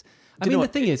listening to this. I you mean, know the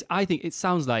what? thing is, I think it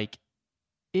sounds like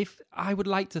I would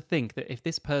like to think that if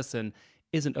this person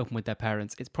isn't open with their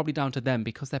parents, it's probably down to them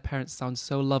because their parents sound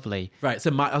so lovely. Right, so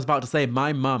I was about to say,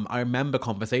 my mum, I remember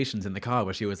conversations in the car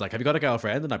where she was like, have you got a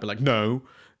girlfriend? And I'd be like, no.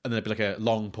 And then it'd be like a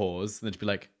long pause. And then she'd be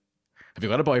like, have you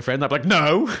got a boyfriend? I'd be like,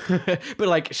 no. But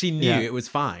like, she knew it was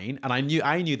fine. And I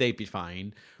knew they'd be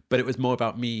fine. But it was more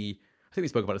about me. I think we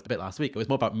spoke about this a bit last week. It was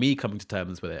more about me coming to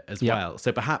terms with it as well.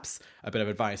 So perhaps a bit of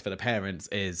advice for the parents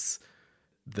is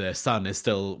the son is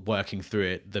still working through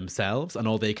it themselves, and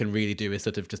all they can really do is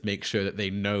sort of just make sure that they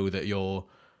know that you're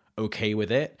okay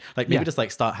with it. Like maybe just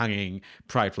like start hanging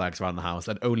pride flags around the house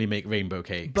and only make rainbow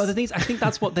cakes. But the thing is, I think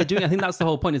that's what they're doing. I think that's the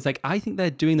whole point. It's like, I think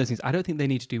they're doing those things. I don't think they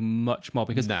need to do much more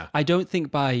because I don't think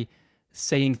by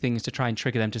saying things to try and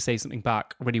trigger them to say something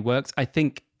back really works. I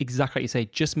think exactly like you say,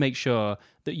 just make sure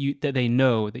that they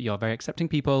know that you're very accepting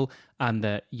people and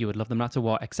that you would love them no matter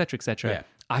what, etc., etc. Yeah.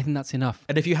 I think that's enough.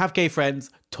 And if you have gay friends,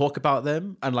 talk about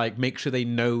them and like make sure they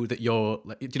know that you're,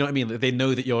 like, do you know what I mean? Like, they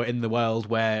know that you're in the world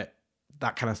where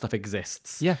that kind of stuff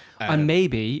exists. Yeah. And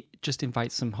maybe just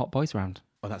invite some hot boys around.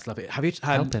 Oh, that's lovely. Have you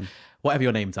Help them. Whatever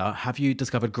your names are, have you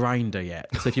discovered Grindr yet?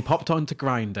 So if you popped onto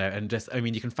Grindr and just, I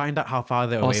mean, you can find out how far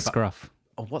they're Or away. Scruff.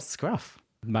 Oh, what's Scruff?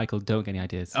 Michael, don't get any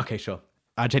ideas. Okay, sure.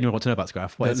 I genuinely want to know about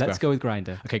Scruff. What is Let's Scruff? go with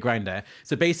Grindr. Okay, Grindr.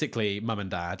 So basically, mum and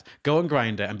dad, go on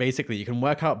Grindr and basically you can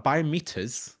work out by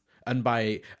meters and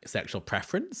by sexual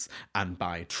preference and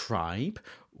by tribe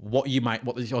what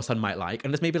your son might like,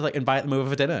 and just maybe like invite them over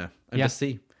for dinner and just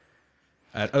see.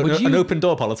 An open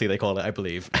door policy, they call it, I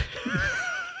believe.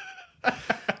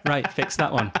 Right, fix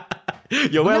that one.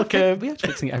 You're welcome. We are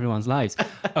fixing everyone's lives.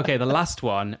 Okay, the last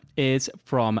one is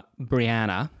from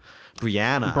Brianna.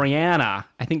 Brianna.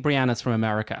 I think Brianna's from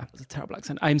America. It's a terrible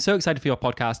accent. I'm so excited for your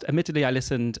podcast. Admittedly, I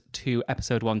listened to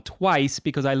episode 1 twice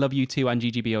because I Love You Too and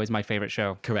GGBO is my favorite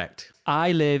show. Correct.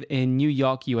 I live in New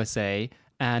York, USA,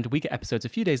 and we get episodes a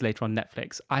few days later on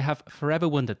Netflix. I have forever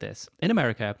wondered this. In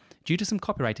America, due to some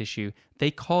copyright issue,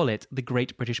 they call it the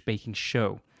Great British Baking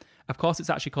Show. Of course, it's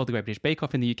actually called the Great British Bake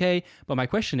Off in the UK, but my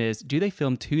question is, do they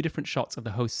film 2 different shots of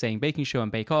the host saying baking show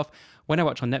and bake off? When I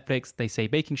watch on Netflix, they say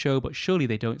baking show, but surely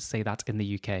they don't say that in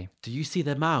the UK. Do you see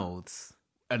their mouths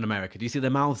in America? Do you see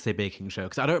their mouths say baking show?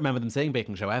 Because I don't remember them saying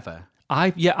baking show ever.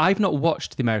 I've not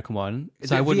watched the American one,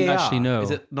 so I wouldn't VAR? actually know.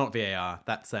 Is it not VAR?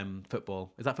 That's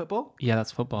football. Is that football? Yeah,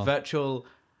 that's football. Virtual...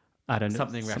 I don't know.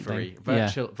 Something referee. Yeah.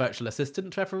 Virtual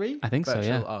assistant referee? I think so,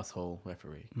 yeah. Virtual arsehole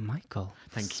referee. Michael.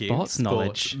 Thank you. Sports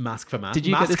knowledge. Mask for mask. Did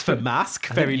you mask get this for from-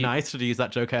 mask. I Very think you- nice. Should have used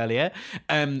that joke earlier.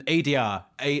 ADR.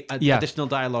 Yeah. Additional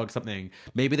dialogue, something.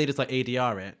 Maybe they just like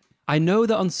ADR it. I know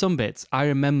that on some bits, I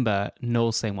remember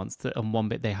Noel saying once that on one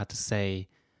bit they had to say,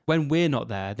 when we're not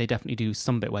there, they definitely do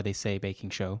some bit where they say baking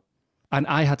show. And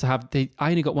I had to have, I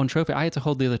only got one trophy. I had to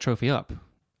hold the other trophy up.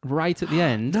 Right at the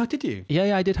end. No, did you?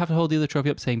 Yeah, I did have to hold the other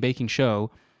trophy up saying baking show.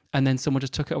 And then someone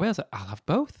just took it away. I was like, I'll have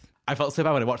both. I felt so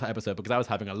bad when I watched that episode because I was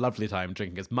having a lovely time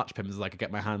drinking as much Pimm's as I could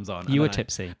get my hands on. You were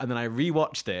tipsy. And then I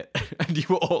rewatched it and you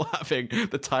were all having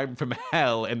the time from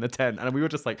hell in the tent. And we were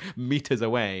just like meters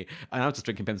away. And I was just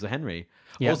drinking Pimm's with Henry.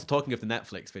 Yeah. Also, talking of the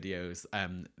Netflix videos,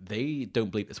 they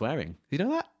don't bleep the swearing. Do you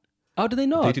know that? Oh, do they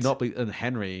not? They do not bleep. And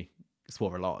Henry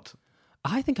swore a lot.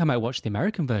 I think I might watch the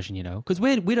American version, you know, because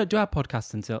we don't do our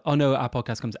podcast until... Oh, no, our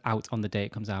podcast comes out on the day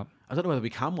it comes out. I don't know whether we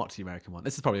can watch the American one.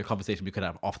 This is probably a conversation we could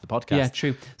have off the podcast. Yeah,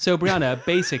 true. So, Brianna,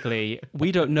 basically,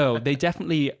 we don't know. They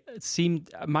definitely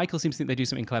Michael seems to think they do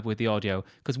something clever with the audio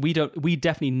because we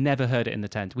definitely never heard it in the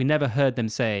tent. We never heard them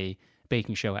say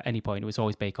baking show at any point. It was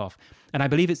always bake off. And I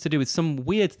believe it's to do with some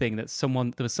weird thing that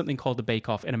there was something called the bake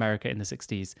off in America in the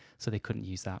 60s, so they couldn't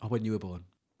use that. Oh, when you were born.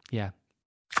 Yeah.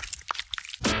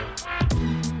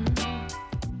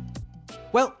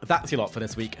 Well, that's your lot for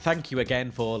this week. Thank you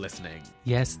again for listening.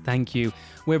 Yes, thank you.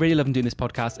 We're really loving doing this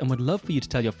podcast and would love for you to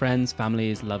tell your friends,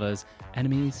 families, lovers,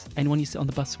 enemies, anyone you sit on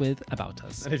the bus with about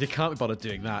us. And if you can't be bothered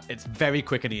doing that, it's very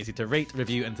quick and easy to rate,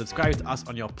 review, and subscribe to us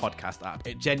on your podcast app.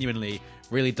 It genuinely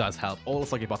really does help. All the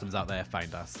soggy bottoms out there,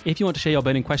 find us. If you want to share your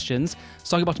burning questions,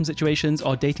 soggy bottom situations,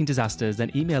 or dating disasters,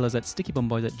 then email us at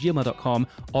stickybumboys@gmail.com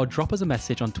or drop us a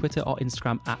message on Twitter or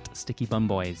Instagram at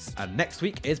stickybumboys. And next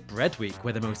week is Bread Week,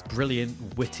 where the most brilliant,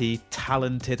 witty,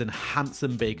 talented, and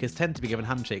handsome bakers tend to be given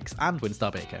handshakes and win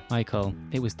Star Baker. Michael,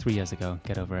 it was 3 years ago.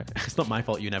 Get over it. It's not my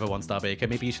fault you never won Star Baker.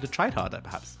 Maybe you should have tried harder,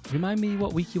 perhaps. Remind me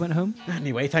what week you went home?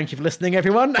 Anyway, thank you for listening,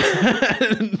 everyone.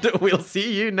 And we'll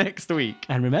see you next week.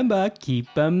 And remember,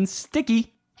 keep them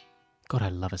sticky. God, I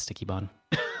love a sticky bun.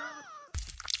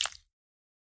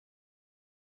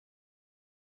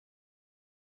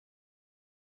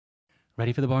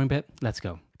 Ready for the boring bit? Let's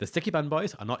go. The Sticky Bun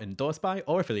Boys are not endorsed by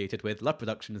or affiliated with Love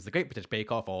Productions, The Great British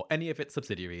Bake Off, or any of its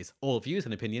subsidiaries. All views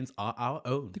and opinions are our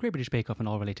own. The Great British Bake Off and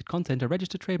all related content are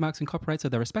registered trademarks and copyrights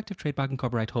of their respective trademark and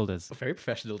copyright holders. Very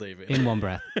professional, David. In one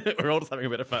breath. We're all just having a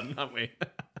bit of fun, aren't we?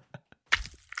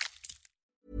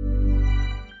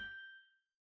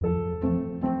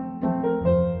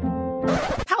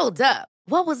 Hold up.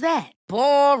 What was that?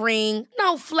 Boring.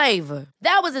 No flavor.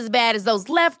 That was as bad as those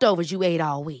leftovers you ate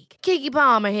all week. Keke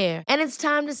Palmer here, and it's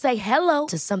time to say hello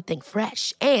to something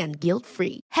fresh and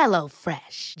guilt-free. Hello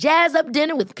Fresh. Jazz up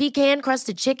dinner with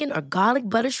pecan-crusted chicken or garlic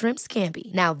butter shrimp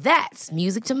scampi. Now that's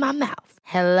music to my mouth.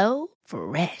 Hello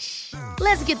Fresh.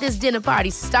 Let's get this dinner party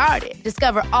started.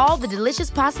 Discover all the delicious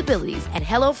possibilities at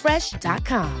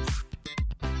hellofresh.com.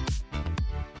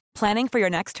 Planning for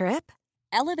your next trip?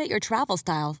 Elevate your travel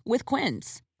style with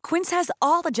Quince. Quince has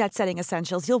all the jet-setting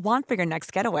essentials you'll want for your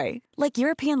next getaway, like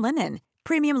European linen,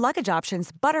 premium luggage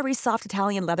options, buttery soft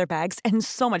Italian leather bags, and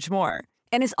so much more.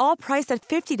 And is all priced at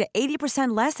 50 to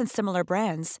 80% less than similar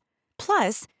brands.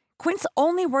 Plus, Quince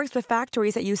only works with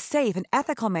factories that use safe and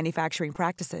ethical manufacturing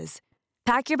practices.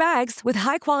 Pack your bags with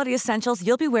high-quality essentials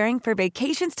you'll be wearing for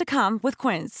vacations to come with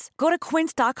Quince. Go to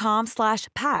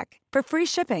quince.com/pack for free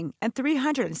shipping and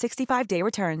 365-day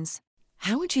returns.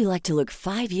 How would you like to look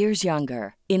 5 years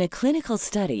younger? In a clinical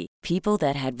study, people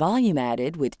that had volume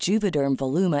added with Juvederm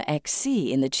Voluma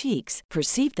XC in the cheeks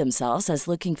perceived themselves as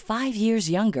looking 5 years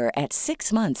younger at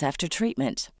 6 months after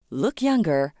treatment. Look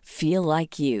younger, feel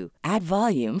like you. Add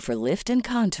volume for lift and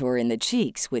contour in the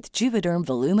cheeks with Juvederm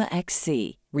Voluma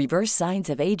XC. Reverse signs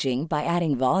of aging by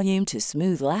adding volume to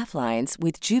smooth laugh lines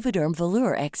with Juvederm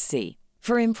Volure XC.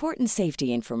 For important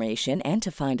safety information and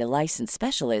to find a licensed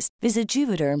specialist, visit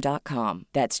Juvederm.com.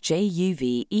 That's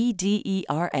JUVEDERM.com.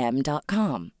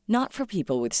 Not for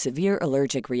people with severe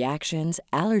allergic reactions,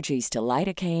 allergies to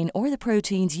lidocaine, or the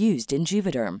proteins used in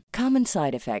Juvederm. Common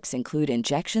side effects include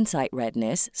injection site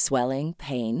redness, swelling,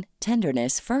 pain,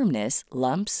 tenderness, firmness,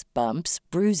 lumps, bumps,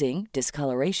 bruising,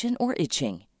 discoloration, or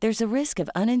itching. There's a risk of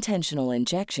unintentional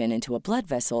injection into a blood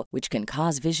vessel, which can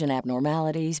cause vision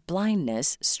abnormalities,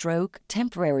 blindness, stroke,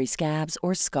 temporary scabs,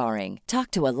 or scarring.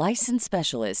 Talk to a licensed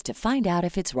specialist to find out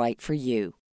if it's right for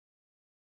you.